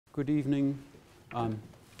Good evening,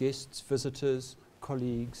 guests, visitors,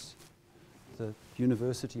 colleagues, the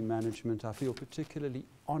university management. I feel particularly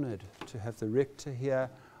honored to have the rector here.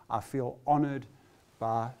 I feel honored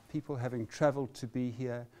by people having traveled to be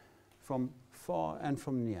here from far and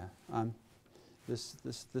from near. This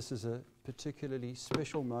is a particularly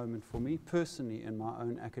special moment for me personally in my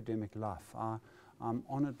own academic life. I'm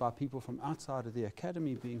honored by people from outside of the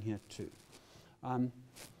academy being here too.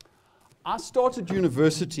 I started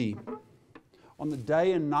university on the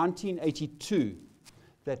day in 1982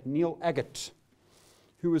 that Neil Agate,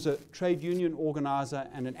 who was a trade union organizer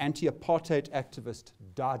and an anti-apartheid activist,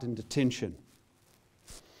 died in detention.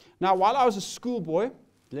 Now, while I was a schoolboy,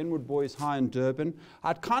 Glenwood Boys High in Durban,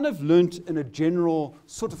 I'd kind of learnt in a general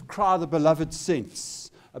sort of cry the beloved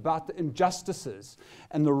sense about the injustices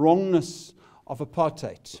and the wrongness of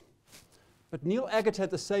apartheid. But Neil Agate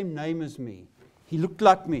had the same name as me. He looked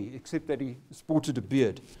like me, except that he sported a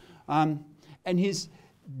beard. And his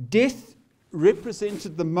death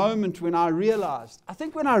represented the moment when I realized, I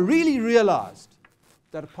think when I really realized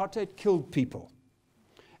that apartheid killed people.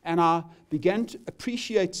 And I began to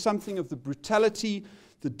appreciate something of the brutality,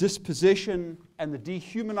 the dispossession, and the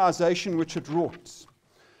dehumanization which it wrought.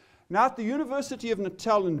 Now at the University of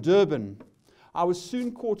Natal in Durban, I was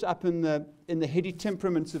soon caught up in the heady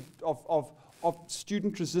temperaments of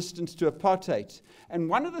student resistance to apartheid. And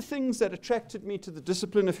one of the things that attracted me to the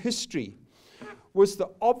discipline of history was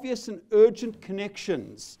the obvious and urgent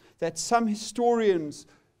connections that some historians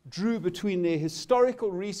drew between their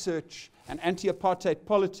historical research and anti-apartheid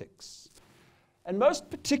politics. And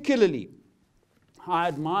most particularly, I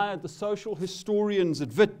admired the social historians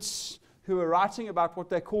at Wits who were writing about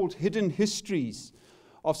what they called hidden histories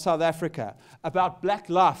of South Africa, about black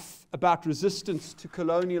life, about resistance to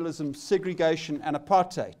colonialism, segregation, and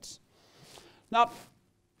apartheid. Now,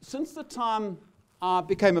 since the time I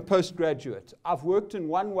became a postgraduate, I've worked in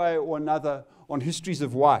one way or another on histories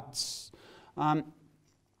of whites. And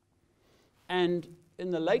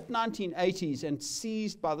in the late 1980s, and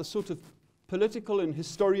seized by the sort of political and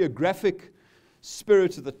historiographic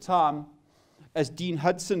spirit of the time, as Dean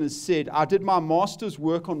Hudson has said, I did my master's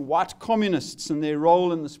work on white communists and their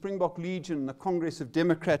role in the Springbok Legion and the Congress of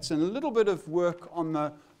Democrats, and a little bit of work on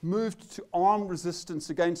the move to armed resistance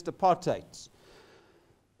against apartheid.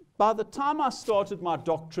 By the time I started my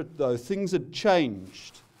doctorate, though, things had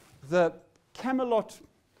changed. The Camelot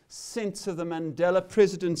sense of the Mandela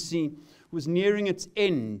presidency was nearing its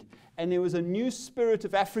end, and there was a new spirit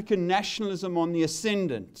of African nationalism on the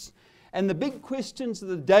ascendant. And the big questions of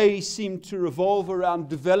the day seemed to revolve around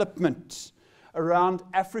development, around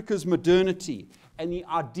Africa's modernity, and the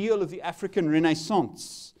ideal of the African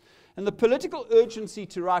Renaissance. And the political urgency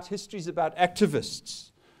to write histories about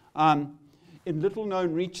activists in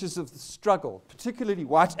little-known reaches of the struggle, particularly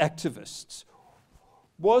white activists,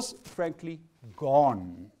 was, frankly,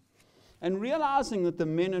 gone. And realizing that the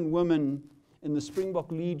men and women in the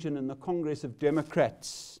Springbok Legion and the Congress of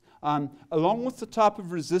Democrats, along with the type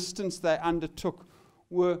of resistance they undertook,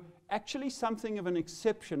 were actually something of an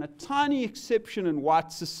exception, a tiny exception in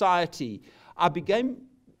white society, I began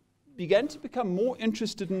to become more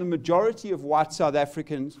interested in the majority of white South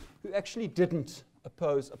Africans who actually didn't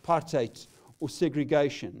oppose apartheid or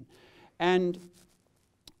segregation. And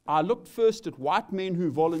I looked first at white men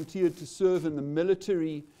who volunteered to serve in the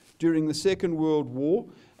military during the Second World War,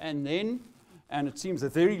 and then, and it seems a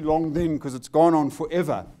very long then because it's gone on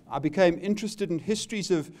forever, I became interested in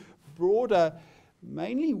histories of broader,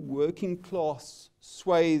 mainly working class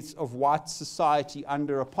swathes of white society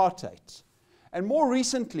under apartheid. And more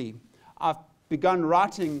recently, I've begun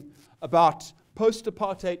writing about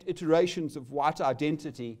post-apartheid iterations of white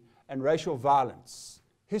identity and racial violence.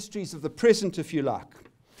 Histories of the present, if you like.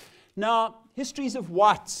 Now, histories of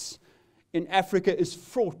whites in Africa is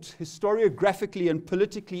fraught historiographically and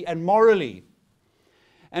politically and morally.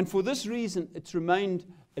 And for this reason, it's remained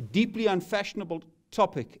a deeply unfashionable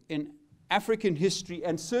topic in African history,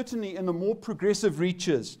 and certainly in the more progressive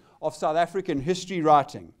reaches of South African history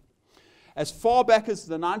writing. As far back as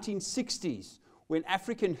the 1960s, when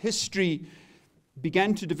African history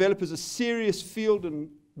began to develop as a serious field in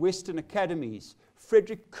Western academies,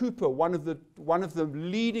 Frederick Cooper, one of the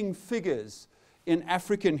leading figures in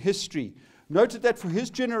African history, noted that for his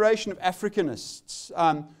generation of Africanists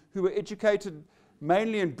who were educated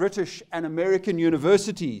mainly in British and American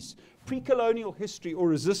universities, pre-colonial history or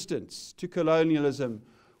resistance to colonialism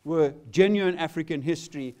were genuine African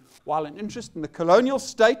history, while an interest in the colonial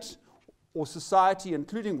state or society,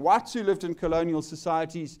 including whites who lived in colonial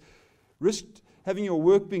societies, risked having your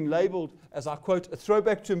work being labeled as, I quote, a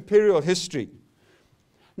throwback to imperial history.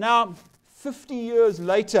 Now, 50 years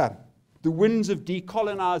later, the winds of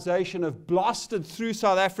decolonization have blasted through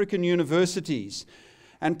South African universities,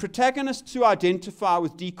 and protagonists who identify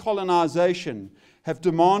with decolonization have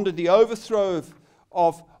demanded the overthrow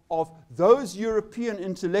of those European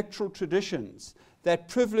intellectual traditions that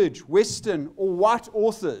privilege Western or white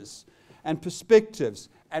authors and perspectives,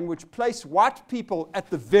 and which place white people at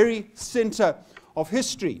the very center of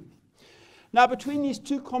history. Now, between these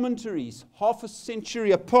two commentaries, half a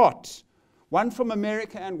century apart, one from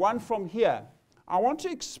America and one from here, I want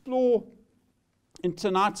to explore in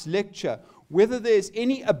tonight's lecture whether there's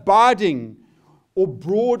any abiding or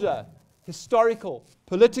broader historical,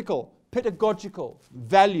 political, pedagogical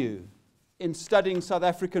value in studying South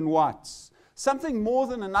African whites. Something more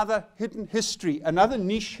than another hidden history, another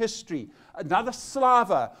niche history, another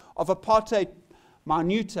slava of apartheid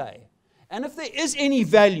minutiae. And if there is any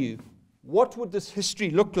value, what would this history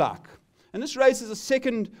look like? And this raises a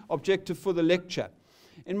second objective for the lecture.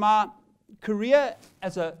 In my career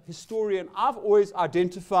as a historian, I've always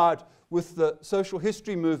identified with the social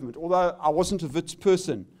history movement, although I wasn't a Wits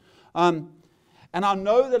person. And I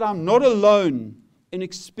know that I'm not alone in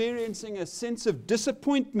experiencing a sense of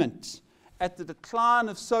disappointment at the decline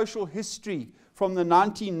of social history from the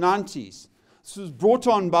 1990s. This was brought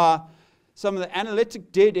on by some of the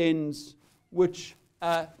analytic dead ends, which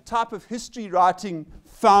type of history writing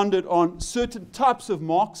founded on certain types of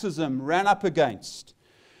Marxism ran up against.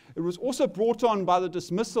 It was also brought on by the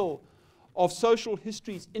dismissal of social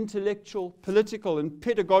history's intellectual, political, and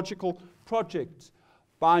pedagogical project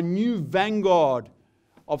by a new vanguard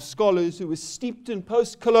of scholars who were steeped in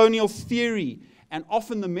post-colonial theory and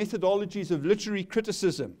often the methodologies of literary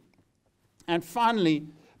criticism. And finally,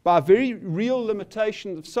 by very real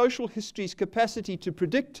limitations of social history's capacity to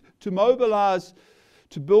predict, to mobilize,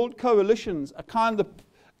 to build coalitions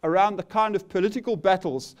around the kind of political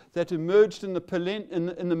battles that emerged in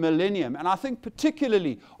the millennium. And I think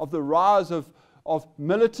particularly of the rise of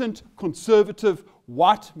militant, conservative,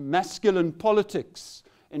 white, masculine politics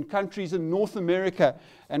in countries in North America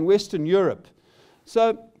and Western Europe.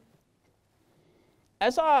 So,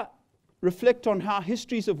 as I reflect on how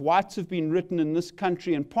histories of whites have been written in this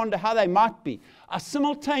country and ponder how they might be, I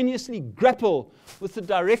simultaneously grapple with the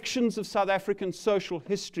directions of South African social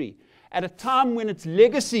history at a time when its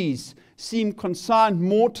legacies seem consigned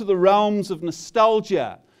more to the realms of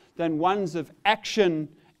nostalgia than ones of action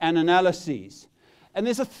and analyses. And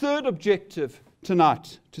there's a third objective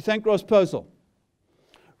tonight, to thank Ros Posel.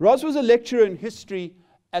 Ros was a lecturer in history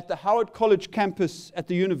at the Howard College campus at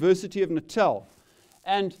the University of Natal.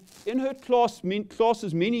 And in her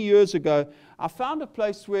classes many years ago, I found a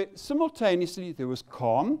place where simultaneously there was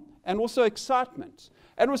calm and also excitement.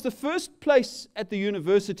 And it was the first place at the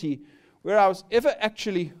university where I was ever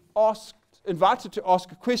actually invited to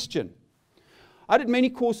ask a question. I did many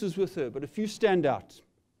courses with her, but a few stand out.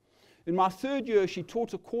 In my third year, she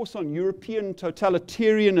taught a course on European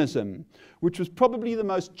totalitarianism, which was probably the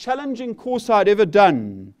most challenging course I'd ever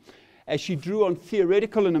done, as she drew on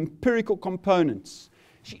theoretical and empirical components.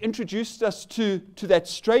 She introduced us to that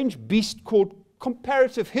strange beast called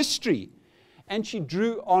comparative history, and she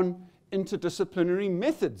drew on interdisciplinary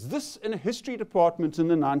methods. This in a history department in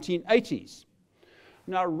the 1980s.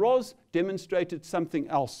 Now, Ros demonstrated something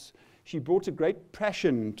else. She brought a great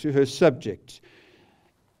passion to her subject.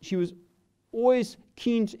 She was always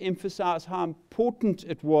keen to emphasize how important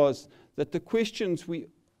it was that the questions we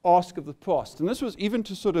ask of the past, and this was even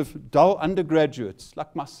to sort of dull undergraduates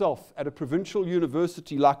like myself at a provincial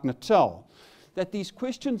university like Natal, that these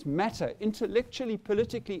questions matter intellectually,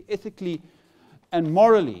 politically, ethically, and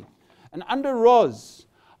morally. And under Ros,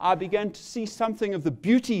 I began to see something of the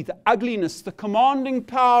beauty, the ugliness, the commanding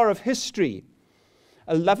power of history,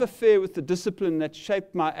 a love affair with the discipline that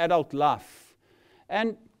shaped my adult life.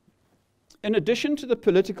 And in addition to the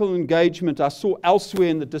political engagement I saw elsewhere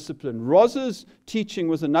in the discipline, Ros's teaching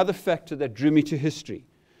was another factor that drew me to history.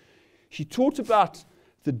 She taught about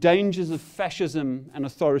the dangers of fascism and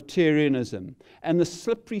authoritarianism and the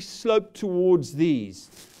slippery slope towards these,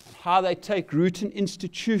 how they take root in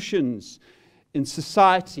institutions, in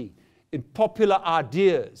society, in popular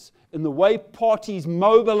ideas, in the way parties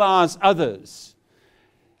mobilize others,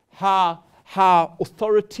 how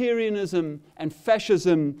authoritarianism and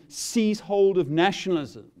fascism seize hold of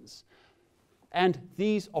nationalisms. And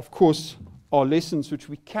these, of course, are lessons which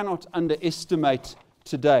we cannot underestimate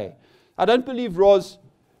today. I don't believe Ros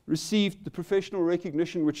received the professional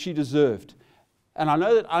recognition which she deserved. And I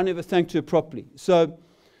know that I never thanked her properly. So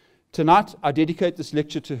tonight, I dedicate this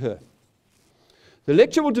lecture to her. The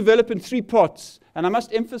lecture will develop in 3 parts, and I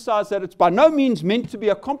must emphasize that it's by no means meant to be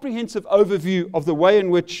a comprehensive overview of the way in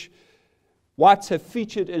which whites have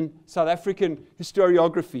featured in South African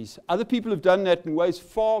historiographies. Other people have done that in ways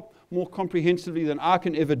far more comprehensively than I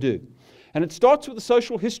can ever do. And it starts with the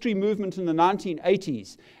social history movement in the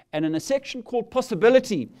 1980s. And in a section called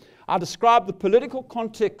Possibility, I describe the political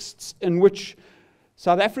contexts in which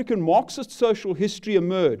South African Marxist social history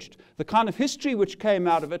emerged, the kind of history which came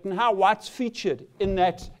out of it, and how whites featured in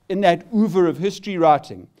that oeuvre of history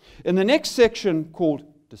writing. In the next section, called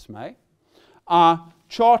Dismay, I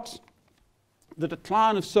chart the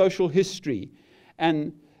decline of social history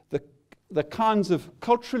and the kinds of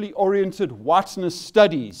culturally oriented whiteness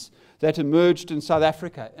studies that emerged in South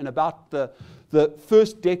Africa in about the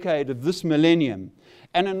first decade of this millennium.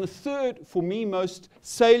 And in the third, for me, most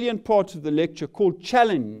salient part of the lecture, called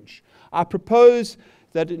Challenge, I propose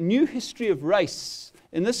that a new history of race,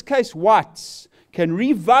 in this case whites, can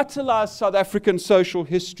revitalize South African social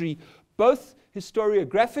history, both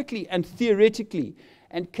historiographically and theoretically,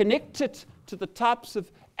 and connect it to the types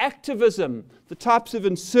of activism, the types of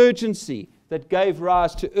insurgency that gave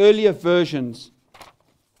rise to earlier versions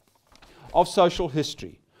of social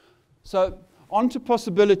history. So, on to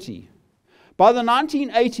Possibility. By the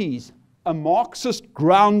 1980s, a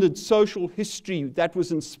Marxist-grounded social history that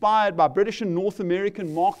was inspired by British and North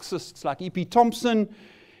American Marxists like E.P. Thompson,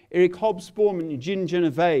 Eric Hobsbawm, and Eugene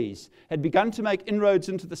Genovese had begun to make inroads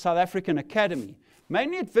into the South African Academy,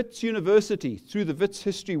 mainly at Wits University through the Wits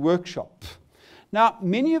History Workshop. Now,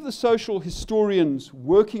 many of the social historians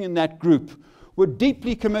working in that group were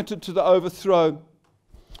deeply committed to the overthrow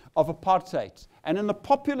of apartheid. And in the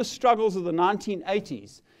popular struggles of the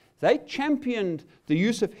 1980s, they championed the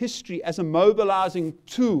use of history as a mobilizing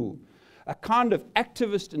tool, a kind of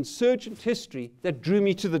activist insurgent history that drew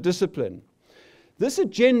me to the discipline. This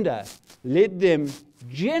agenda led them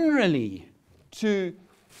generally to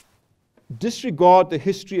disregard the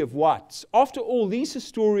history of whites. After all, these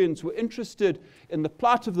historians were interested in the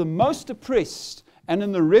plight of the most oppressed and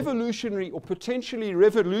in the revolutionary or potentially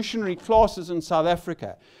revolutionary classes in South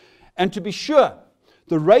Africa. And to be sure,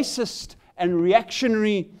 the racist and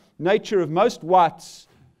reactionary nature of most whites,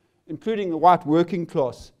 including the white working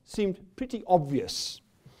class, seemed pretty obvious.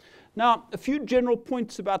 Now, a few general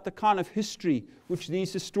points about the kind of history which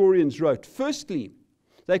these historians wrote. Firstly,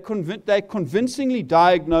 they convincingly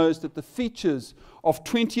diagnosed that the features of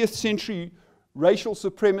 20th century racial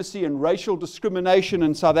supremacy and racial discrimination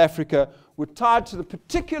in South Africa were tied to the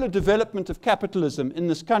particular development of capitalism in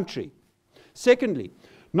this country. Secondly,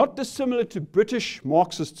 not dissimilar to British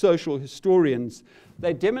Marxist social historians,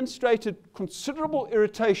 they demonstrated considerable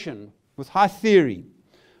irritation with high theory.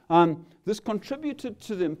 This contributed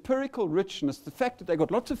to the empirical richness, the fact that they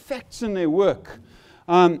got lots of facts in their work.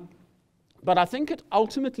 But I think it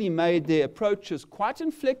ultimately made their approaches quite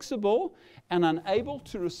inflexible and unable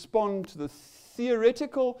to respond to the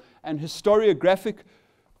theoretical and historiographic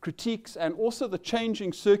critiques and also the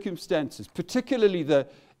changing circumstances, particularly the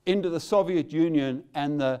end of the Soviet Union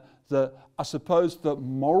and I suppose, the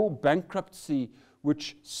moral bankruptcy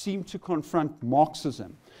which seemed to confront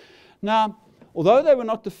Marxism. Now, although they were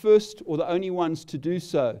not the first or the only ones to do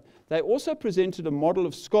so, they also presented a model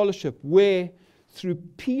of scholarship where, through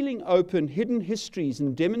peeling open hidden histories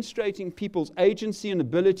and demonstrating people's agency and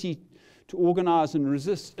ability to organize and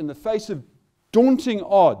resist in the face of daunting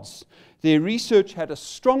odds, their research had a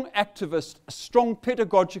strong activist, a strong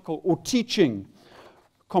pedagogical or teaching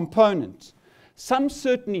component. Some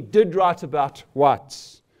certainly did write about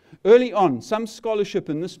whites. Early on, some scholarship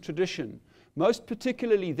in this tradition, most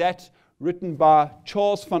particularly that written by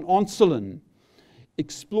Charles van Onselen,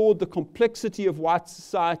 explored the complexity of white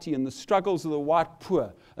society and the struggles of the white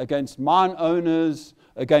poor against mine owners,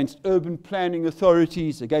 against urban planning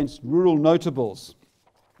authorities, against rural notables.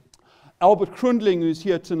 Albert Krundling, who's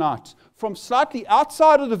here tonight, from slightly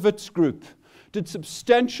outside of the Wits group, did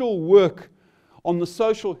substantial work on the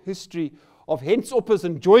social history of hensoppers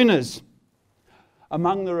and joiners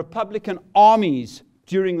among the Republican armies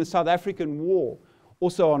during the South African War,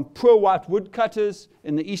 also on poor white woodcutters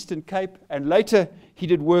in the Eastern Cape, and later he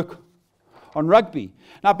did work on rugby.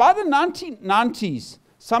 Now, by the 1990s,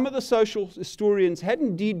 some of the social historians had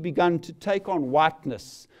indeed begun to take on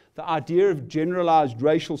whiteness, the idea of generalized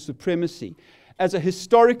racial supremacy, as a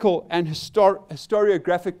historical and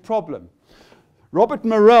historiographic problem. Robert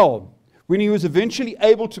Morrell, when he was eventually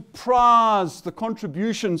able to prize the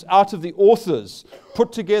contributions out of the authors,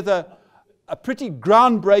 put together a pretty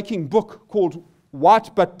groundbreaking book called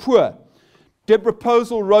White But Poor. Deborah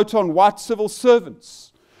Posel wrote on white civil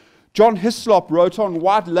servants. John Hislop wrote on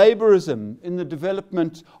white laborism in the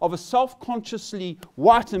development of a self-consciously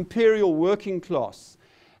white imperial working class.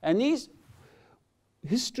 And these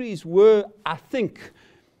histories were, I think,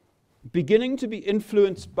 beginning to be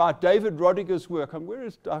influenced by David Rodiger's work.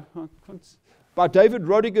 By David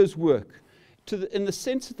Rodiger's work, in the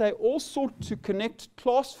sense that they all sought to connect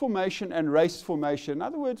class formation and race formation. In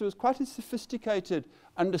other words, it was quite a sophisticated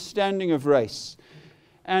understanding of race.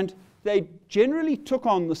 And they generally took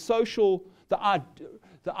on the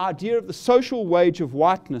idea of the social wage of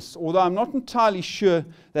whiteness, although I'm not entirely sure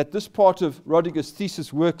that this part of Rodiger's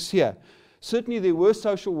thesis works here. Certainly there were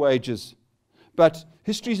social wages, but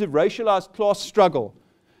histories of racialized class struggle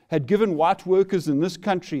had given white workers in this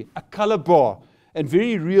country a color bar and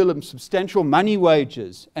very real and substantial money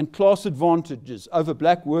wages and class advantages over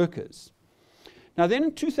black workers. Now then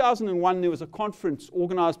in 2001 there was a conference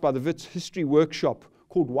organized by the Wits History Workshop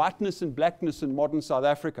called Whiteness and Blackness in Modern South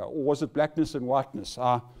Africa, or was it Blackness and Whiteness?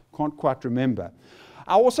 I can't quite remember.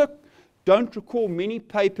 I also don't recall many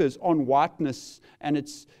papers on whiteness and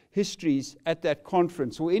its histories at that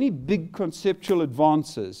conference, or any big conceptual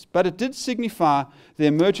advances, but it did signify the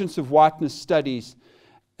emergence of whiteness studies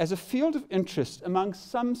as a field of interest among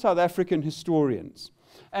some South African historians,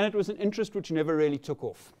 and it was an interest which never really took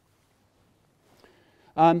off.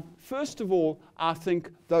 First of all, I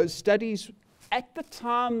think those studies, at the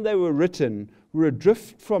time they were written, were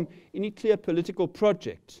adrift from any clear political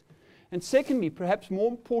project. And secondly, perhaps more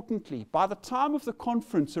importantly, by the time of the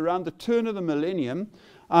conference around the turn of the millennium,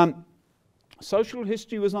 social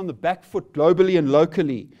history was on the back foot globally and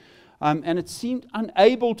locally, and it seemed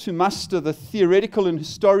unable to muster the theoretical and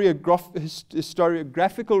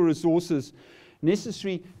historiographical resources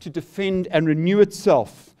necessary to defend and renew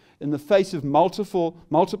itself in the face of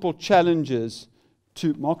multiple challenges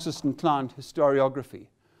to Marxist-inclined historiography.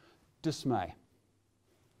 Dismay.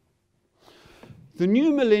 The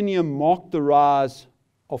new millennium marked the rise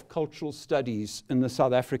of cultural studies in the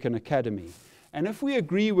South African Academy. And if we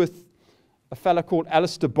agree with a fellow called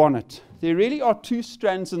Alistair Bonnet, there really are two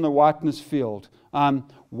strands in the whiteness field.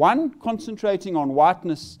 One concentrating on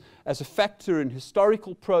whiteness as a factor in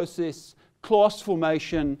historical process, class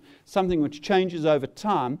formation, something which changes over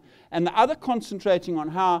time, and the other concentrating on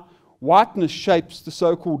how whiteness shapes the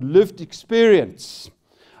so-called lived experience.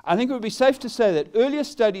 I think it would be safe to say that earlier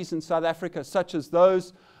studies in South Africa, such as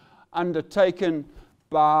those undertaken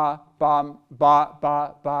by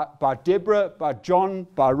Deborah, by John,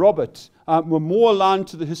 by Robert, were more aligned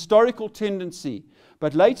to the historical tendency,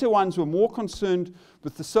 but later ones were more concerned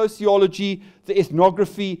with the sociology, the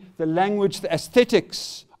ethnography, the language, the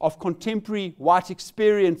aesthetics of contemporary white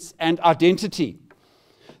experience and identity.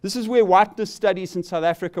 This is where whiteness studies in South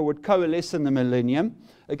Africa would coalesce in the millennium.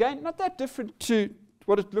 Again, not that different to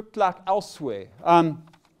what it looked like elsewhere.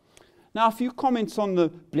 Now, a few comments on the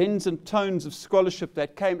blends and tones of scholarship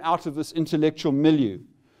that came out of this intellectual milieu.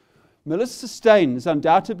 Melissa Steyn is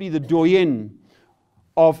undoubtedly the doyenne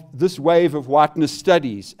of this wave of whiteness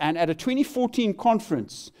studies, and at a 2014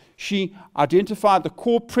 conference, she identified the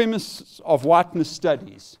core premise of whiteness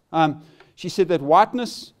studies. She said that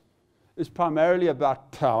whiteness is primarily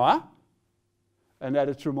about power, and that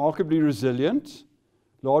it's remarkably resilient,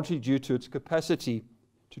 largely due to its capacity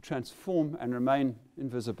to transform and remain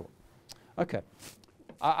invisible. Okay,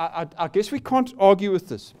 I guess we can't argue with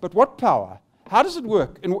this, but what power? How does it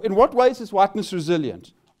work? In what ways is whiteness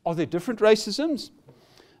resilient? Are there different racisms?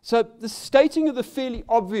 So the stating of the fairly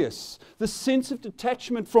obvious, the sense of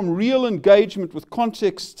detachment from real engagement with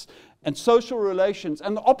contexts and social relations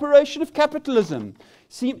and the operation of capitalism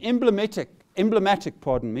seem emblematic,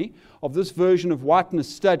 of this version of whiteness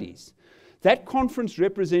studies. That conference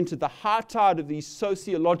represented the high tide of these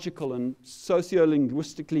sociological and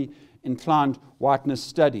sociolinguistically inclined whiteness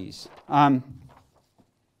studies. And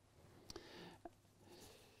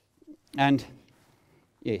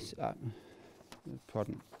yes,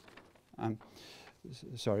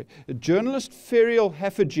 sorry. Journalist Ferial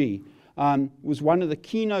Haffajee was one of the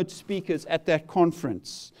keynote speakers at that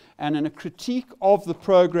conference, and in a critique of the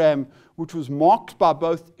program, which was marked by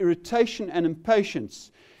both irritation and impatience,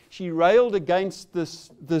 she railed against this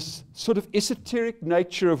sort of esoteric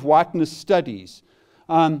nature of whiteness studies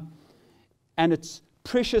and its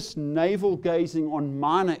precious navel-gazing on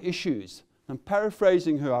minor issues. I'm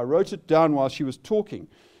paraphrasing her. I wrote it down while she was talking.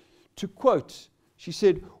 To quote, she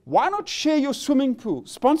said, "Why not share your swimming pool,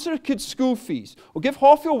 sponsor a kid's school fees, or give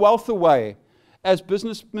half your wealth away, as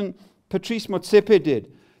businessman Patrice Motsepe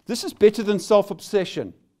did? This is better than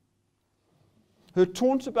self-obsession." Her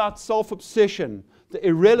taunt about self-obsession, the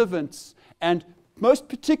irrelevance, and most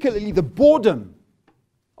particularly the boredom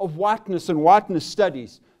of whiteness and whiteness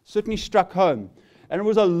studies certainly struck home. And it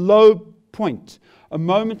was a low point, a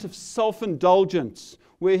moment of self-indulgence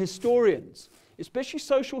where historians, especially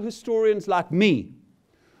social historians like me,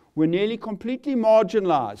 were nearly completely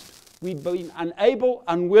marginalized We've been unable,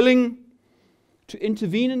 unwilling to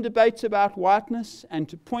intervene in debates about whiteness and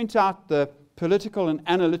to point out the political and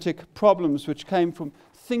analytic problems which came from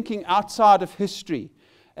thinking outside of history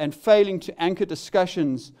and failing to anchor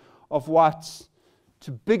discussions of whites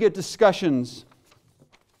to bigger discussions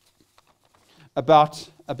about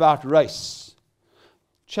race.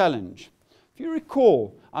 Challenge. If you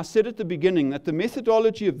recall, I said at the beginning that the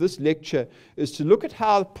methodology of this lecture is to look at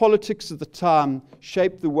how the politics of the time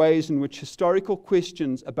shape the ways in which historical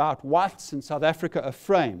questions about whites in South Africa are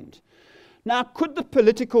framed. Now, could the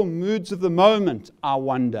political moods of the moment, I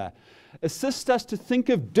wonder, assist us to think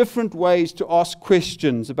of different ways to ask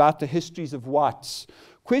questions about the histories of whites,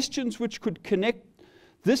 questions which could connect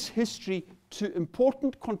this history to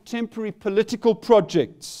important contemporary political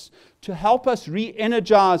projects to help us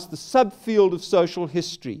re-energize the subfield of social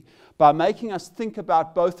history by making us think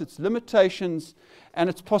about both its limitations and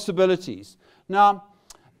its possibilities. Now,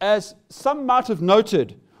 as some might have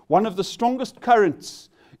noted, one of the strongest currents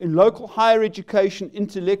in local higher education,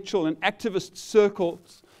 intellectual and activist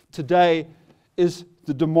circles today is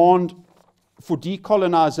the demand for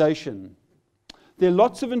decolonization. There are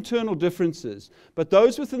lots of internal differences, but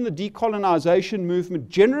those within the decolonization movement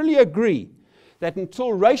generally agree that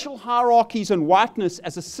until racial hierarchies and whiteness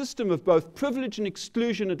as a system of both privilege and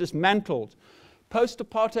exclusion are dismantled,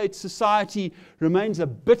 post-apartheid society remains a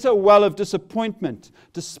bitter well of disappointment,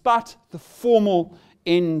 despite the formal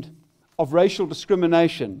end of racial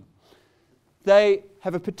discrimination. They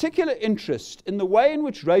have a particular interest in the way in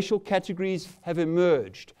which racial categories have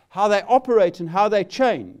emerged, how they operate and how they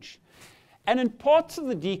change. And in parts of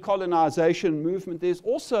the decolonization movement, there's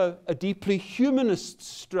also a deeply humanist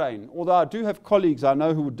strain, although I do have colleagues I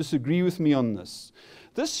know who would disagree with me on this.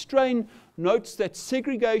 This strain notes that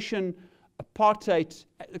segregation, apartheid,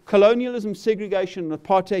 colonialism, segregation, and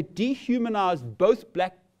apartheid dehumanized both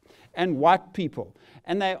black and white people.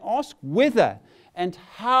 And they ask whether and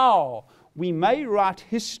how we may write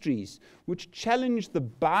histories which challenge the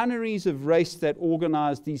binaries of race that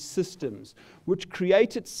organize these systems, which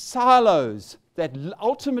created silos that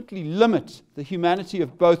ultimately limit the humanity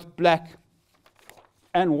of both black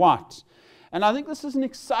and white. And I think this is an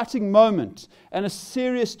exciting moment and a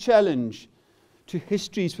serious challenge to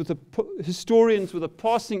historians with a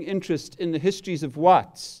passing interest in the histories of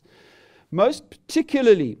whites. Most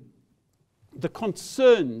particularly, the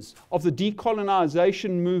concerns of the decolonization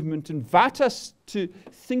movement invite us to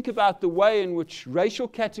think about the way in which racial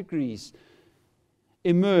categories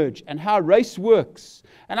emerge and how race works.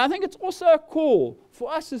 And I think it's also a call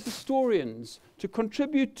for us as historians to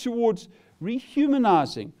contribute towards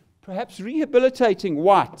rehumanizing, perhaps rehabilitating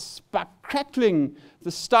whites by crackling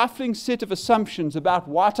the stifling set of assumptions about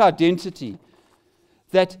white identity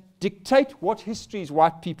that dictate what histories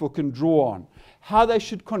white people can draw on, how they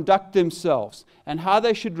should conduct themselves, and how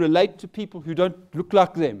they should relate to people who don't look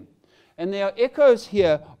like them. And there are echoes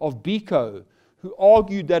here of Biko, who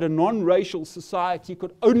argued that a non-racial society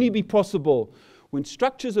could only be possible when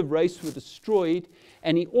structures of race were destroyed,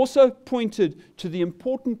 and he also pointed to the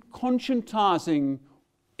important conscientizing,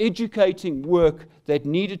 educating work that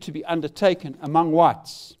needed to be undertaken among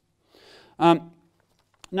whites.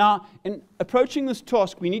 Now, in approaching this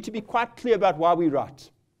task, we need to be quite clear about why we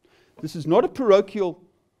write. This is not a parochial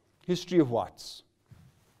history of whites.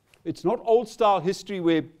 It's not old-style history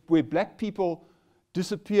where black people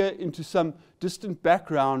disappear into some distant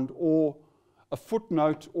background or a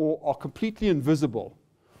footnote or are completely invisible.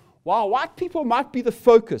 While white people might be the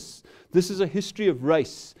focus, this is a history of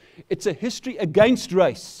race. It's a history against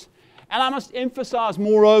race. And I must emphasize,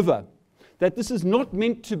 moreover, that this is not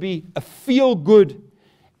meant to be a feel-good,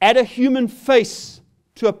 add a human face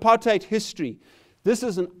to apartheid history. This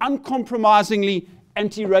is an uncompromisingly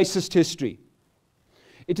anti-racist history.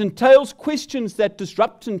 It entails questions that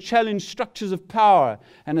disrupt and challenge structures of power,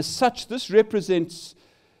 and as such, this represents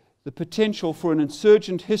the potential for an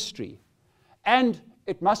insurgent history. And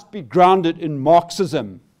it must be grounded in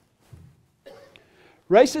Marxism.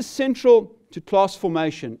 Race is central to class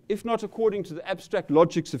formation, if not according to the abstract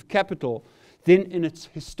logics of capital, then in its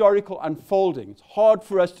historical unfolding. It's hard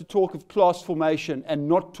for us to talk of class formation and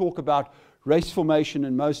not talk about race formation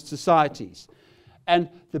in most societies. And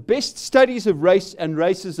the best studies of race and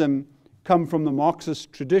racism come from the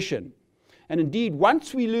Marxist tradition. And indeed,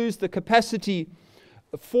 once we lose the capacity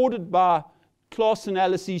afforded by class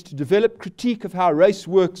analyses to develop critique of how race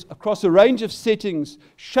works across a range of settings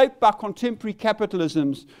shaped by contemporary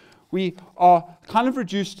capitalisms, we are kind of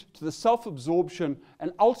reduced to the self-absorption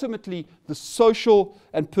and ultimately the social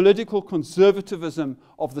and political conservatism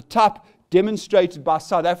of the type demonstrated by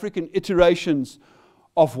South African iterations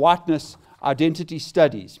of whiteness identity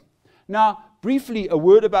studies. Now, briefly, a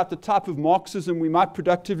word about the type of Marxism we might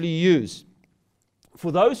productively use.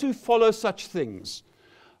 For those who follow such things,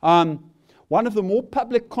 one of the more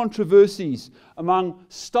public controversies among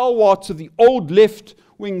stalwarts of the old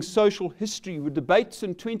left-wing social history were debates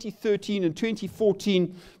in 2013 and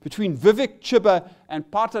 2014 between Vivek Chibba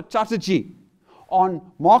and Partha Chatterjee on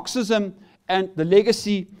Marxism and the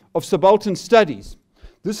legacy of subaltern studies.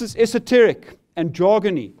 This is esoteric and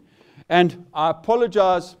jargony, and I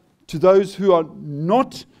apologize to those who are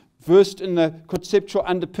not versed in the conceptual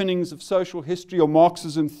underpinnings of social history or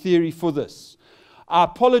Marxism theory for this. I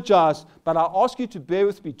apologize, but I ask you to bear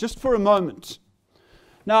with me just for a moment.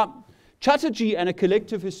 Now, Chatterjee and a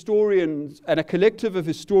collective of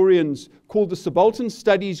historians called the Subaltern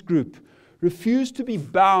Studies Group refused to be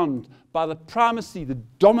bound by the primacy, the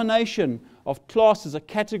domination of class as a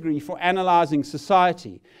category for analyzing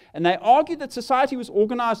society. And they argued that society was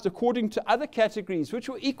organized according to other categories which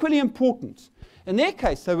were equally important. In their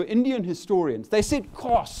case, they were Indian historians. They said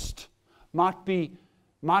caste might be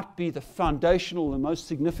the foundational, the most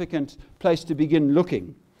significant place to begin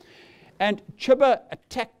looking. And Chibba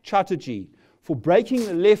attacked Chatterjee for breaking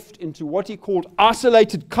the left into what he called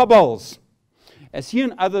isolated cabals, as he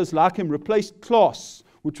and others like him replaced class,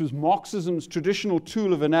 which was Marxism's traditional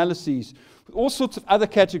tool of analyses, with all sorts of other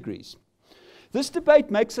categories. This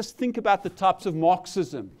debate makes us think about the types of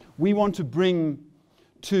Marxism we want to bring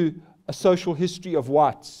to a social history of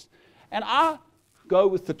whites. And I go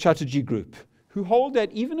with the Chatterjee group, who hold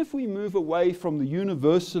that even if we move away from the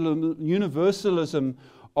universalism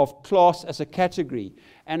of class as a category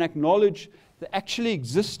and acknowledge the actually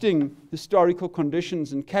existing historical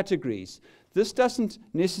conditions and categories, this doesn't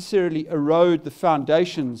necessarily erode the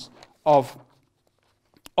foundations of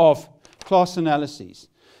class analyses.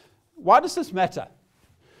 Why does this matter?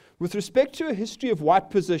 With respect to a history of white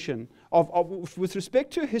position, with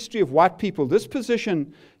respect to a history of white people, this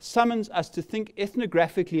position summons us to think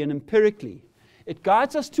ethnographically and empirically. It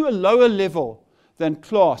guides us to a lower level than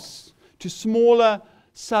class, to smaller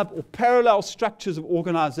sub or parallel structures of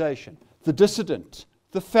organization. The dissident,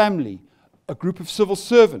 the family, a group of civil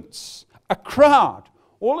servants, a crowd,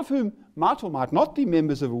 all of whom might or might not be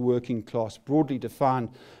members of a working class, broadly defined,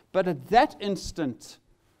 but at that instant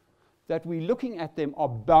that we're looking at them are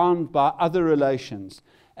bound by other relations.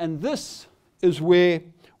 And this is where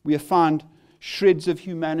we find shreds of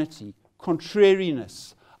humanity,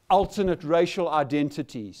 contrariness, alternate racial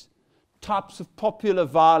identities, types of popular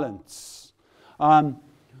violence,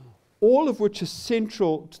 all of which is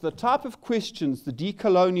central to the type of questions the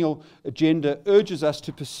decolonial agenda urges us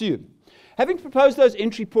to pursue. Having proposed those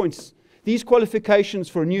entry points, these qualifications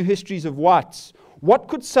for new histories of whites, what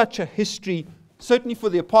could such a history, certainly for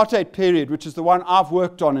the apartheid period, which is the one I've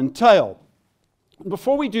worked on, entail?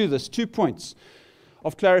 Before we do this, 2 points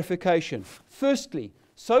of clarification. Firstly,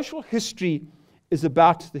 social history is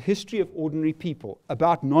about the history of ordinary people,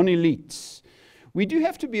 about non-elites. We do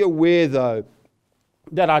have to be aware, though,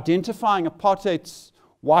 that identifying apartheid's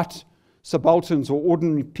white subalterns or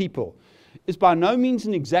ordinary people is by no means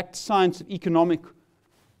an exact science of economic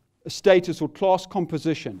status or class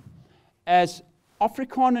composition, as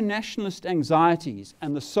Afrikaner nationalist anxieties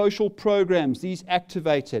and the social programs these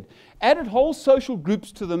activated added whole social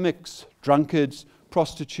groups to the mix: drunkards,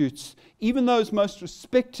 prostitutes, even those most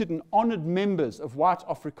respected and honored members of white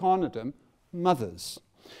Afrikanerdom, mothers.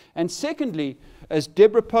 And secondly, as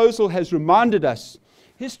Deborah Posel has reminded us,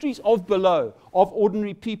 histories of below, of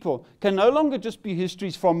ordinary people, can no longer just be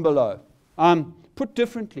histories from below. Put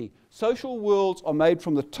differently, social worlds are made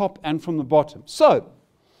from the top and from the bottom. So,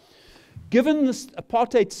 given this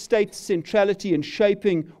apartheid state's centrality in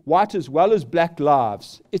shaping white as well as black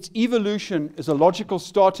lives, its evolution is a logical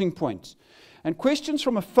starting point. And questions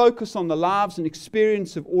from a focus on the lives and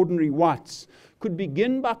experience of ordinary whites could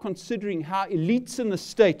begin by considering how elites in the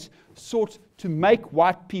state sought to make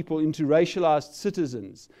white people into racialized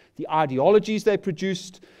citizens, the ideologies they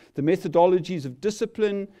produced, the methodologies of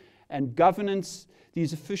discipline and governance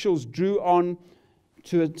these officials drew on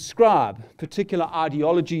to inscribe particular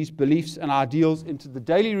ideologies, beliefs, and ideals into the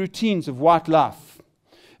daily routines of white life.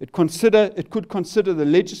 It could consider the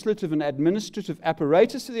legislative and administrative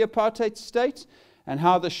apparatus of the apartheid state and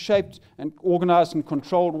how this shaped and organized and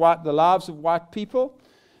controlled the lives of white people.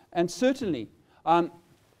 And certainly,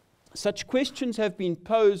 such questions have been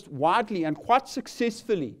posed widely and quite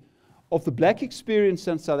successfully of the black experience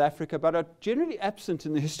in South Africa, but are generally absent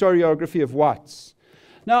in the historiography of whites.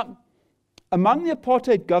 Now, among the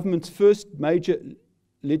apartheid government's first major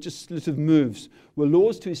legislative moves were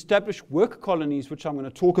laws to establish work colonies, which I'm going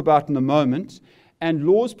to talk about in a moment, and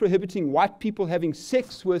laws prohibiting white people having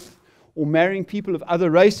sex with or marrying people of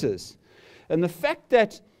other races. And the fact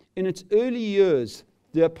that in its early years,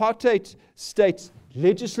 the apartheid state's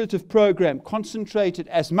legislative program concentrated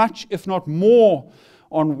as much, if not more,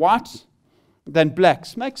 on white than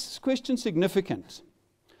blacks makes this question significant.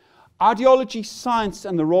 Ideology, science,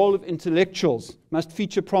 and the role of intellectuals must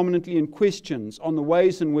feature prominently in questions on the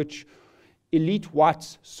ways in which elite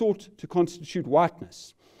whites sought to constitute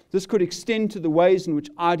whiteness. This could extend to the ways in which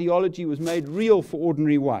ideology was made real for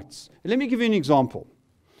ordinary whites. Let me give you an example.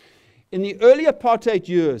 In the early apartheid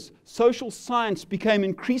years, social science became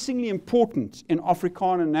increasingly important in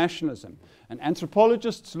Afrikaner nationalism. And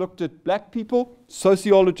anthropologists looked at black people,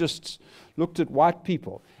 sociologists looked at white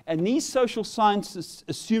people. And these social sciences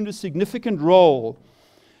assumed a significant role,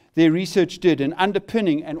 their research did, in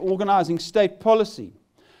underpinning and organizing state policy.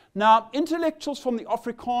 Now, intellectuals from the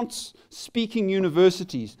Afrikaans-speaking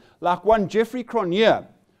universities, like one Geoffrey Cronje,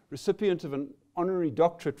 recipient of an honorary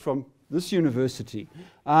doctorate from this university,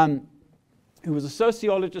 who was a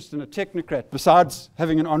sociologist and a technocrat, besides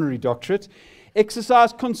having an honorary doctorate,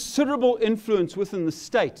 exercised considerable influence within the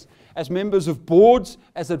state as members of boards,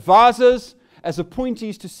 as advisors, as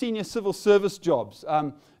appointees to senior civil service jobs.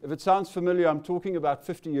 If it sounds familiar, I'm talking about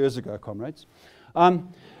 50 years ago, comrades.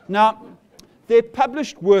 Now, their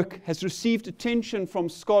published work has received attention from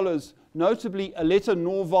scholars, notably Aletta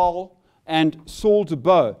Norval and Saul de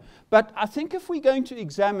Beau. But I think if we're going to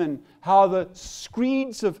examine how the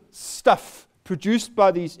screeds of stuff produced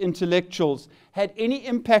by these intellectuals had any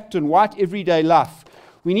impact on white everyday life,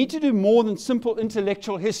 we need to do more than simple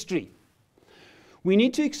intellectual history. We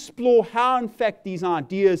need to explore how, in fact, these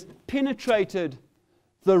ideas penetrated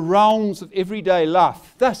the realms of everyday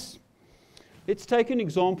life. Thus, let's take an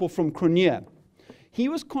example from Cronje. He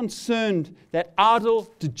was concerned that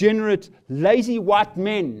idle, degenerate, lazy white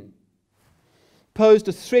men posed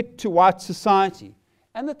a threat to white society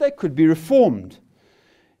and that they could be reformed.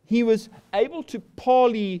 He was able to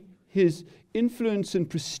parley his influence and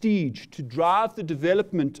prestige to drive the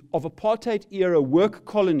development of apartheid-era work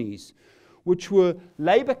colonies, which were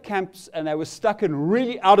labor camps, and they were stuck in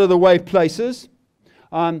really out-of-the-way places,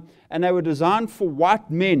 and they were designed for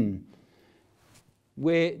white men,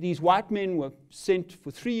 where these white men were sent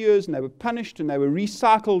for 3 years, and they were punished, and they were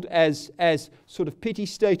recycled as sort of petty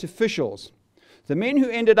state officials. The men who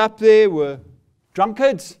ended up there were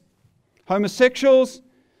drunkards, homosexuals,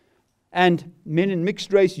 and men in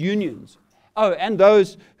mixed-race unions. Oh, and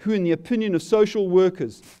those who, in the opinion of social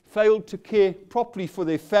workers, failed to care properly for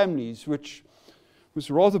their families, which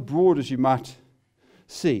was rather broad, as you might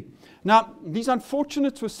see. Now, these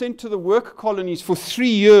unfortunates were sent to the work colonies for 3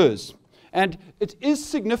 years, and it is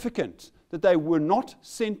significant that they were not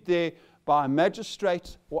sent there by a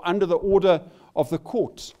magistrate or under the order of the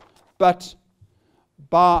court, but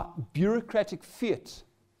by bureaucratic fiat.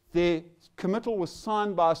 Their committal was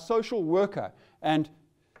signed by a social worker, and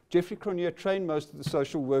Geoffrey Cronje trained most of the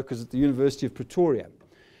social workers at the University of Pretoria.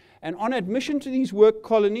 And on admission to these work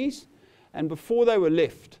colonies, and before they were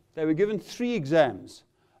left, they were given 3 exams.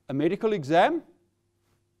 A medical exam,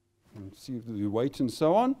 see the weight and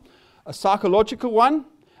so on, a psychological one,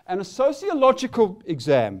 and a sociological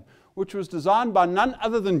exam, which was designed by none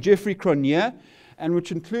other than Geoffrey Cronje, and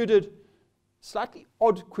which included slightly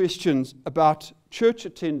odd questions about church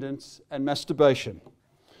attendance and masturbation.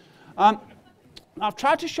 I've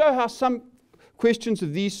tried to show how some questions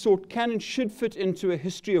of these sort can and should fit into a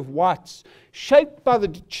history of whites, shaped by the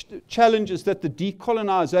challenges that the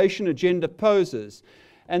decolonization agenda poses,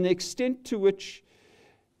 and the extent to which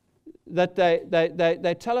that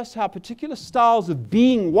they tell us how particular styles of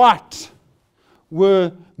being white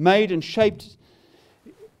were made and shaped,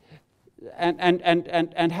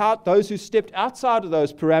 and how those who stepped outside of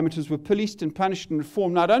those parameters were policed and punished and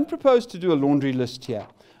reformed. Now, I don't propose to do a laundry list here.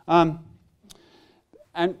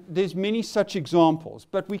 And there's many such examples.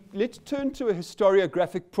 But let's turn to a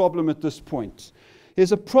historiographic problem at this point.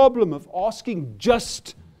 There's a problem of asking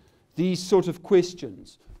just these sort of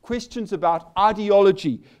questions. Questions about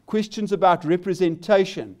ideology, questions about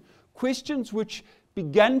representation, questions which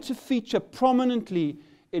began to feature prominently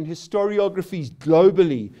in historiographies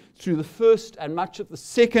globally through the first and much of the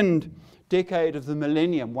second decade of the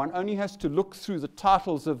millennium. One only has to look through the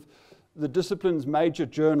titles of the discipline's major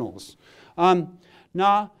journals.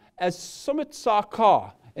 Now, as Sumit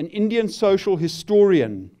Sarkar, an Indian social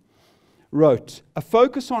historian, wrote, a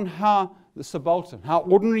focus on how the subaltern, how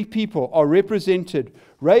ordinary people are represented,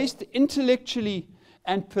 raised the intellectually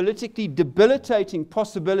and politically debilitating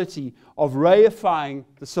possibility of reifying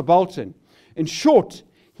the subaltern. In short,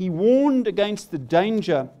 he warned against the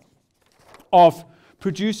danger of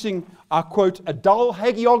producing, I quote, a dull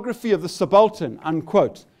hagiography of the subaltern,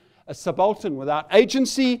 unquote, a subaltern without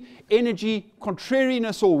agency, energy,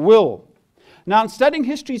 contrariness, or will. Now, in studying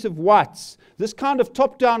histories of whites, this kind of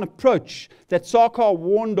top-down approach that Sarkar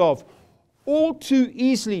warned of all too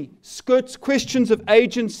easily skirts questions of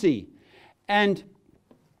agency and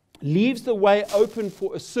leaves the way open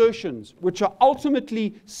for assertions which are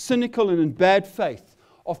ultimately cynical and in bad faith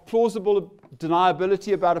of plausible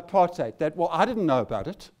deniability about apartheid. That, well, I didn't know about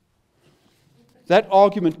it. That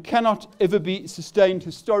argument cannot ever be sustained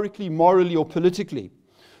historically, morally, or politically.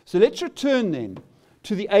 So let's return then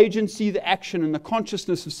to the agency, the action, and the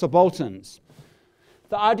consciousness of subalterns.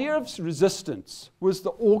 The idea of resistance was the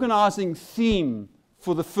organizing theme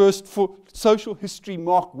for the first social history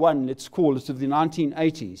Mark I, let's call it, of the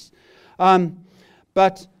 1980s.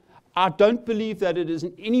 But I don't believe that it is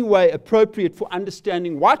in any way appropriate for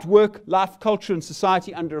understanding white work, life, culture, and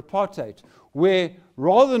society under apartheid, where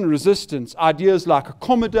rather than resistance, ideas like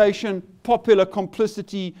accommodation, popular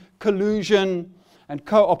complicity, collusion, and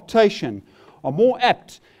co-optation are more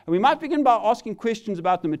apt. And we might begin by asking questions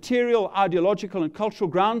about the material, ideological, and cultural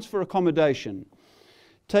grounds for accommodation,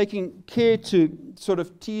 taking care to sort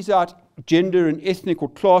of tease out gender and ethnic or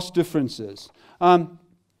class differences. And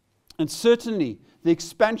certainly the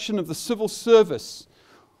expansion of the civil service,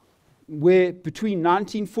 where between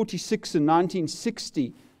 1946 and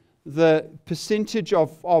 1960, the percentage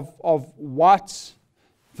of whites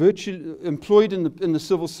employed in the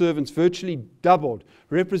civil servants virtually doubled,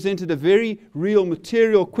 represented a very real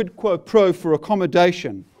material quid pro quo for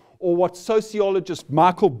accommodation, or what sociologist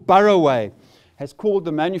Michael Burroway has called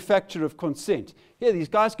the manufacture of consent. Yeah, these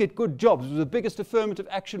guys get good jobs. It was the biggest affirmative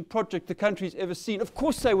action project the country's ever seen. Of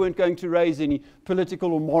course they weren't going to raise any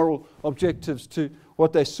political or moral objectives to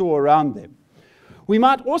what they saw around them. We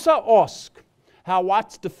might also ask how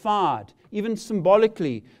whites defied, even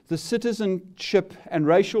symbolically, the citizenship and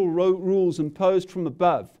racial rules imposed from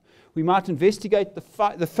above. We might investigate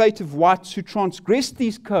the fate of whites who transgressed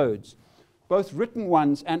these codes, both written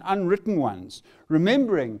ones and unwritten ones,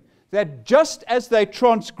 remembering that just as they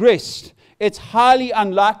transgressed, it's highly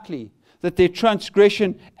unlikely that their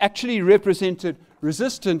transgression actually represented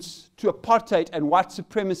resistance to apartheid and white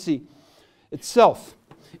supremacy itself.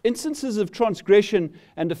 Instances of transgression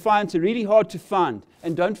and defiance are really hard to find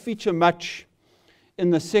and don't feature much in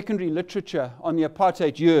the secondary literature on the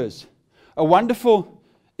apartheid years. A wonderful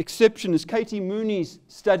exception is Katie Mooney's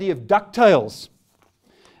study of DuckTales.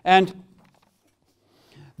 And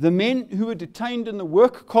the men who were detained in the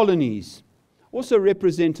work colonies also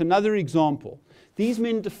represent another example. These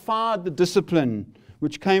men defied the discipline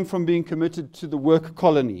which came from being committed to the work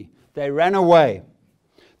colony. They ran away.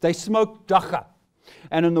 They smoked dacha.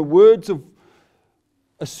 And in the words of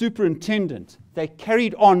a superintendent, they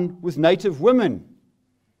carried on with native women.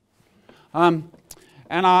 And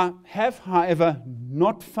I have, however,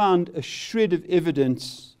 not found a shred of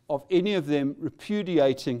evidence of any of them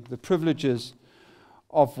repudiating the privileges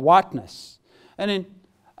of whiteness. And in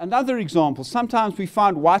another example, sometimes we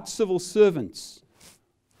find white civil servants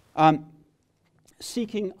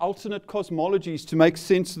seeking alternate cosmologies to make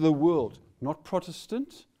sense of the world. Not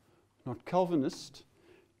Protestant, not Calvinist,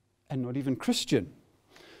 and not even Christian.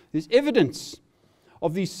 There's evidence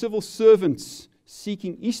of these civil servants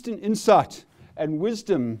seeking Eastern insight and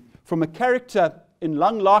wisdom from a character in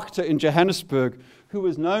Langlaagte in Johannesburg who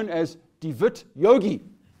was known as Die Wit Yogi.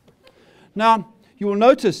 Now, you will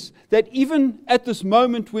notice that even at this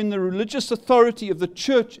moment when the religious authority of the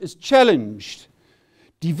church is challenged,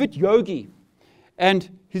 Die Wit Yogi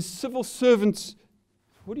and his civil servants,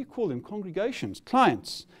 what do you call them, congregations,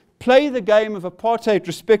 clients, play the game of apartheid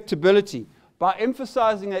respectability by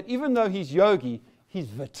emphasizing that even though he's yogi, he's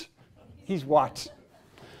wit, he's white.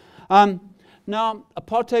 Now,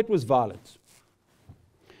 apartheid was violent.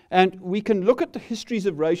 And we can look at the histories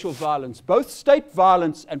of racial violence, both state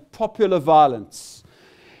violence and popular violence,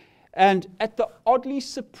 and at the oddly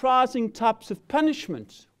surprising types of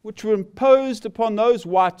punishment which were imposed upon those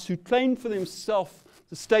whites who claimed for themselves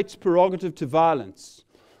the state's prerogative to violence.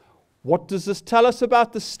 What does this tell us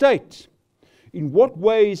about the state? In what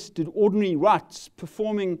ways did ordinary whites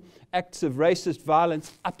performing acts of racist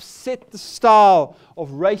violence upset the style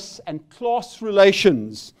of race and class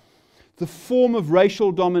relations, the form of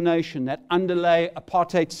racial domination that underlay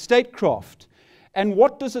apartheid statecraft? And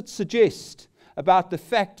what does it suggest about the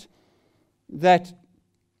fact that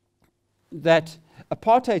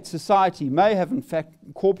apartheid society may have in fact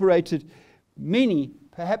incorporated many,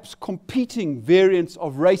 perhaps competing variants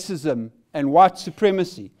of racism and white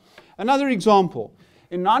supremacy? Another example,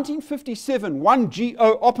 in 1957, one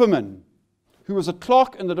G.O. Opperman, who was a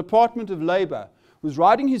clerk in the Department of Labor, was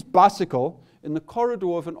riding his bicycle in the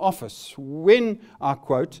corridor of an office when, I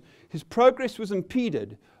quote, his progress was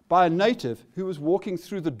impeded by a native who was walking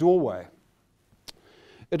through the doorway.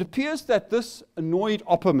 It appears that this annoyed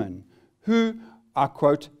Opperman, who, I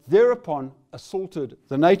quote, thereupon assaulted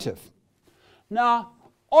the native. Now,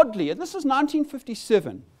 oddly, and this is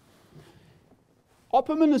 1957,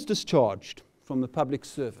 Opperman is discharged from the public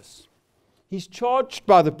service. He's charged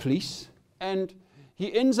by the police, and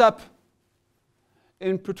he ends up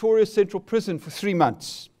in Pretoria Central Prison for 3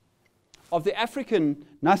 months. Of the African,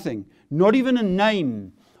 nothing, not even a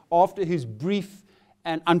name after his brief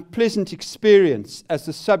and unpleasant experience as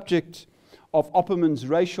the subject of Opperman's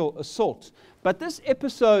racial assault. But this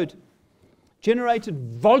episode generated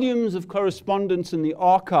volumes of correspondence in the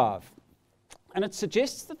archive, and it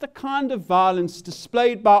suggests that the kind of violence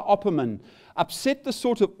displayed by Opperman upset the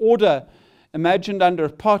sort of order imagined under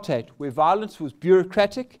apartheid, where violence was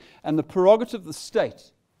bureaucratic and the prerogative of the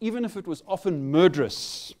state, even if it was often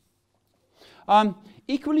murderous.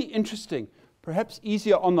 Equally interesting, perhaps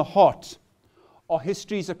easier on the heart, are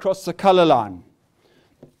histories across the colour line.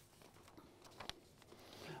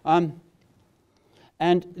 And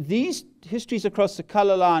these histories across the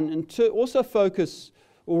colour line also focus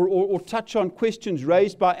or touch on questions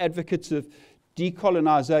raised by advocates of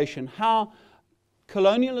decolonization, how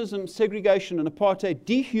colonialism, segregation, and apartheid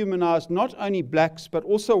dehumanized not only blacks but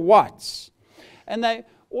also whites. And they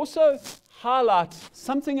also highlight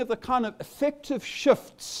something of the kind of effective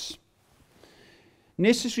shifts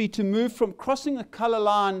necessary to move from crossing the colour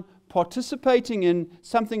line, participating in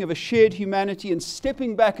something of a shared humanity, and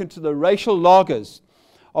stepping back into the racial lagers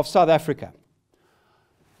of South Africa.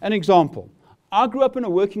 An example. I grew up in a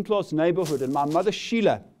working class neighborhood, and my mother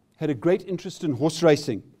Sheila had a great interest in horse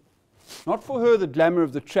racing. Not for her the glamour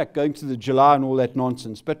of the track, going to the July and all that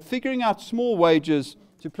nonsense, but figuring out small wages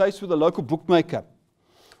to place with a local bookmaker.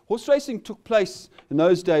 Horse racing took place in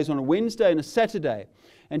those days on a Wednesday and a Saturday,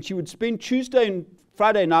 and she would spend Tuesday and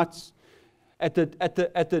Friday nights at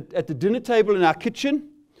the dinner table in our kitchen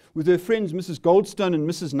with her friends Mrs. Goldstone and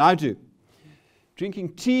Mrs. Naidu,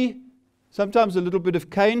 drinking tea, sometimes a little bit of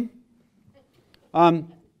cane,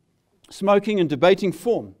 smoking and debating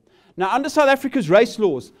form. Now, under South Africa's race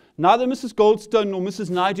laws, neither Mrs. Goldstone nor Mrs.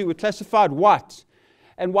 Naidu were classified white.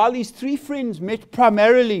 And while these three friends met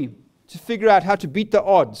primarily to figure out how to beat the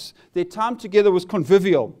odds, their time together was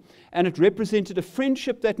convivial, and it represented a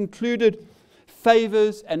friendship that included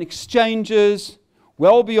favors and exchanges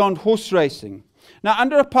well beyond horse racing. Now,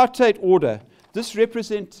 under apartheid order, these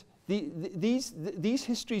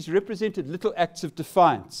histories represented little acts of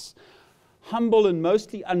defiance, humble and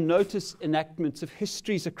mostly unnoticed enactments of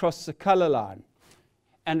histories across the colour line.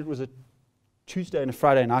 And it was a Tuesday and a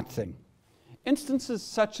Friday night thing. Instances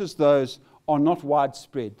such as those are not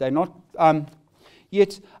widespread. They're not,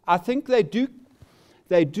 yet I think they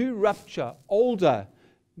do rupture older,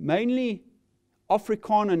 mainly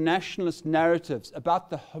Afrikaner nationalist narratives about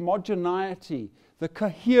the homogeneity, the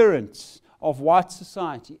coherence of white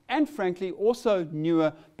society, and frankly also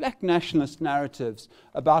newer black nationalist narratives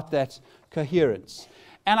about that coherence.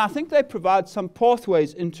 And I think they provide some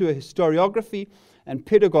pathways into a historiography and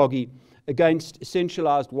pedagogy against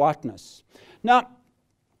essentialized whiteness. Now,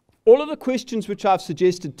 all of the questions which I've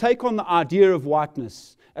suggested take on the idea of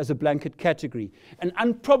whiteness as a blanket category, an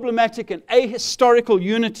unproblematic and ahistorical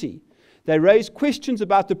unity. They raise questions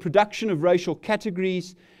about the production of racial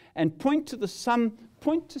categories and point to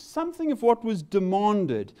something of what was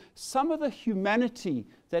demanded, some of the humanity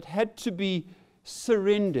that had to be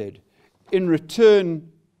surrendered in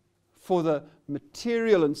return for the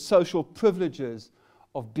material and social privileges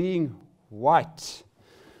of being white.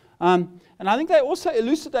 And I think they also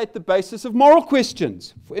elucidate the basis of moral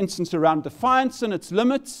questions, for instance, around defiance and its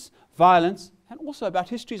limits, violence, and also about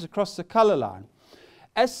histories across the colour line.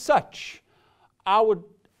 As such,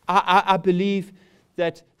 I believe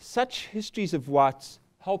that such histories of whites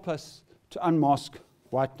help us to unmask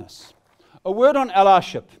whiteness. A word on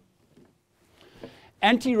allyship.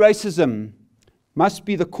 Anti-racism must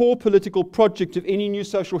be the core political project of any new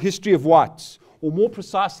social history of whites, or more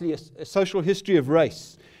precisely, a social history of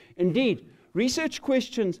race. Indeed, research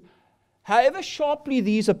questions, however sharply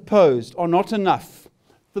these are posed, are not enough.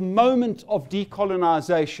 The moment of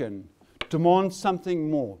decolonization demands something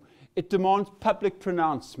more. It demands public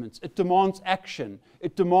pronouncements. It demands action.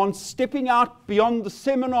 It demands stepping out beyond the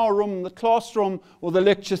seminar room, the classroom, or the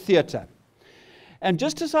lecture theatre. And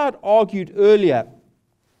just as I had argued earlier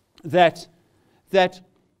that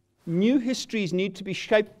new histories need to be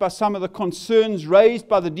shaped by some of the concerns raised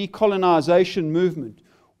by the decolonization movement,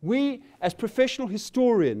 we, as professional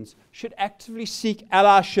historians, should actively seek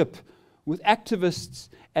allyship with activists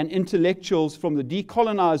and intellectuals from the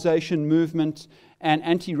decolonization movement and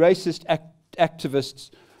anti-racist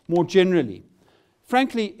activists more generally.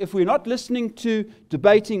 Frankly, if we're not listening to,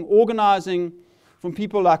 debating, organizing from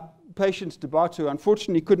people like Patience Debat, who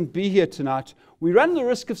unfortunately couldn't be here tonight, we run the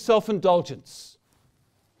risk of self-indulgence,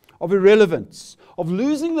 of irrelevance, of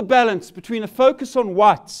losing the balance between a focus on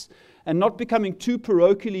whites and not becoming too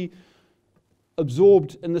parochially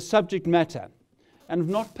absorbed in the subject matter, and of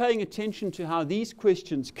not paying attention to how these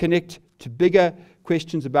questions connect to bigger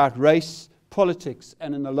questions about race, politics,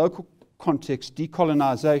 and in the local context,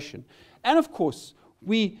 decolonization. And of course,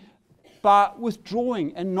 by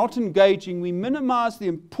withdrawing and not engaging, we minimize the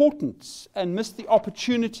importance and miss the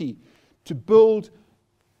opportunity to build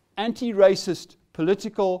anti-racist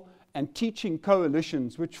political and teaching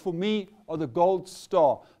coalitions, which for me are the gold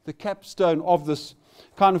star, the capstone of this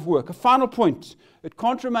kind of work. A final point: it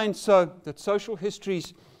can't remain so that social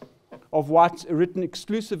histories of whites are written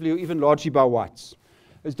exclusively or even largely by whites.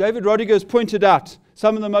 As David Rodriguez pointed out,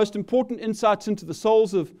 some of the most important insights into the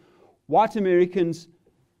souls of white Americans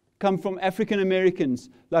come from African Americans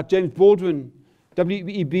like James Baldwin,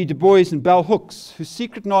 W.E.B. Du Bois, and Bell Hooks, whose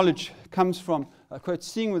secret knowledge comes from, I quote,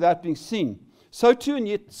 seeing without being seen. So too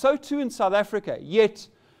in South Africa, yet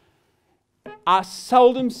I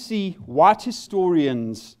seldom see white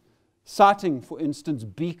historians citing, for instance,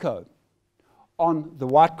 Biko on the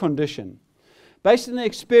white condition. Based on their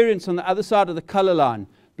experience on the other side of the color line,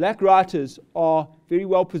 black writers are very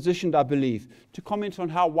well positioned, I believe, to comment on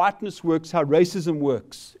how whiteness works, how racism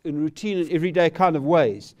works, in routine and everyday kind of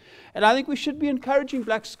ways. And I think we should be encouraging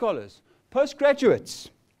black scholars, postgraduates,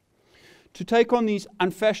 to take on these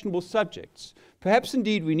unfashionable subjects. Perhaps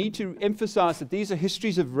indeed we need to emphasize that these are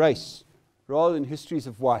histories of race rather than histories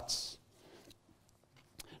of whites.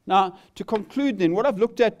 Now, to conclude then, what I've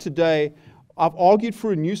looked at today, I've argued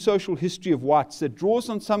for a new social history of whites that draws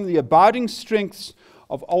on some of the abiding strengths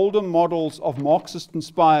of older models of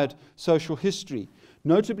Marxist-inspired social history,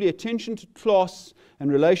 notably attention to class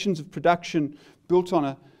and relations of production built on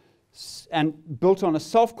a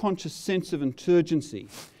self-conscious sense of insurgency.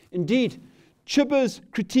 Indeed, Chibber's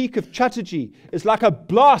critique of Chatterjee is like a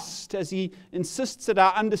blast as he insists that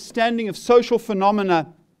our understanding of social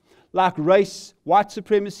phenomena like race, white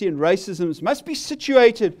supremacy, and racism must be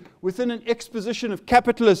situated within an exposition of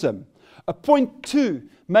capitalism. A point, too,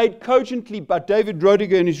 made cogently by David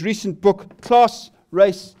Rodiger in his recent book, Class,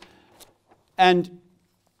 Race, and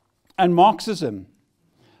Marxism.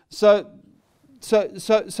 So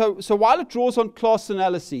while it draws on class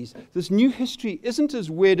analyses, this new history isn't as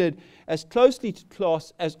wedded as closely to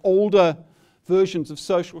class as older versions of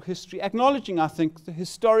social history, acknowledging, I think, the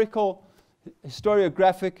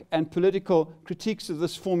historiographic and political critiques of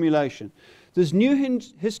this formulation. This new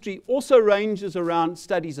history also ranges around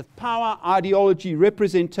studies of power, ideology,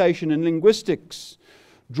 representation, and linguistics,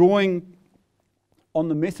 drawing on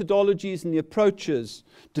the methodologies and the approaches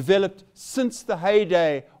developed since the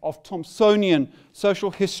heyday of Thomsonian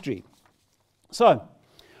social history. So,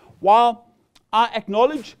 while I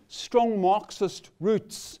acknowledge strong Marxist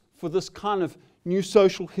roots for this kind of new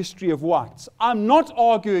social history of whites, I'm not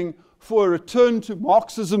arguing for a return to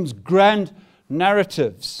Marxism's grand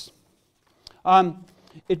narratives.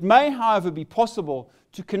 It may, however, be possible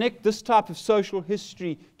to connect this type of social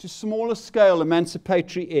history to smaller scale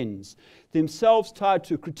emancipatory ends, themselves tied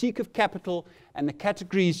to a critique of capital and the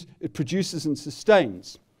categories it produces and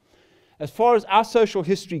sustains. As far as our social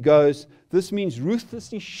history goes, this means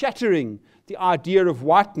ruthlessly shattering the idea of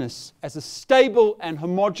whiteness as a stable and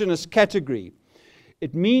homogeneous category.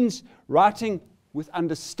 It means writing with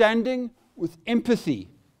understanding, with empathy,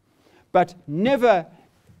 but never,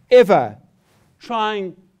 ever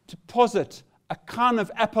trying to posit a kind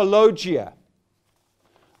of apologia,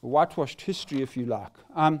 a whitewashed history, if you like.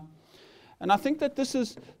 And I think that this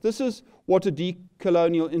is what a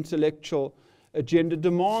decolonial intellectual agenda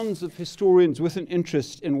demands of historians with an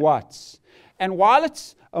interest in whites. And while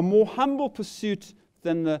it's a more humble pursuit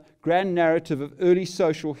than the grand narrative of early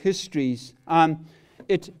social histories,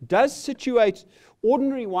 it does situate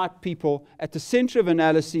ordinary white people at the center of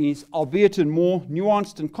analyses, albeit in more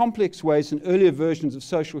nuanced and complex ways than earlier versions of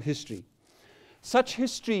social history. Such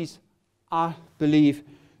histories, I believe,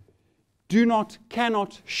 do not,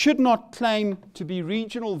 cannot, should not claim to be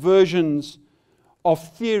regional versions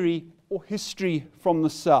of theory or history from the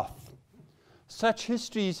South. Such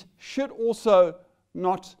histories should also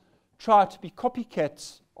not try to be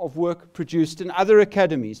copycats of work produced in other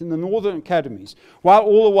academies, in the northern academies, while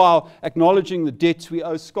all the while acknowledging the debts we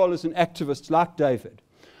owe scholars and activists like David.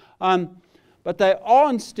 But they are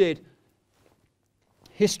instead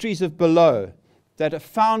histories of below that are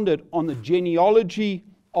founded on the genealogy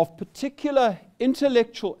of particular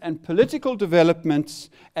intellectual and political developments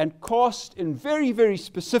and cast in very, very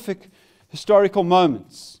specific historical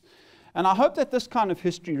moments. And I hope that this kind of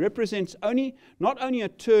history represents not only a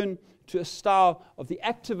turn to a style of the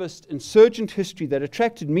activist insurgent history that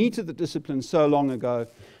attracted me to the discipline so long ago,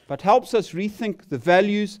 but helps us rethink the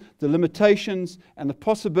values, the limitations, and the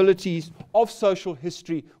possibilities of social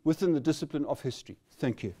history within the discipline of history.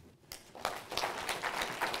 Thank you.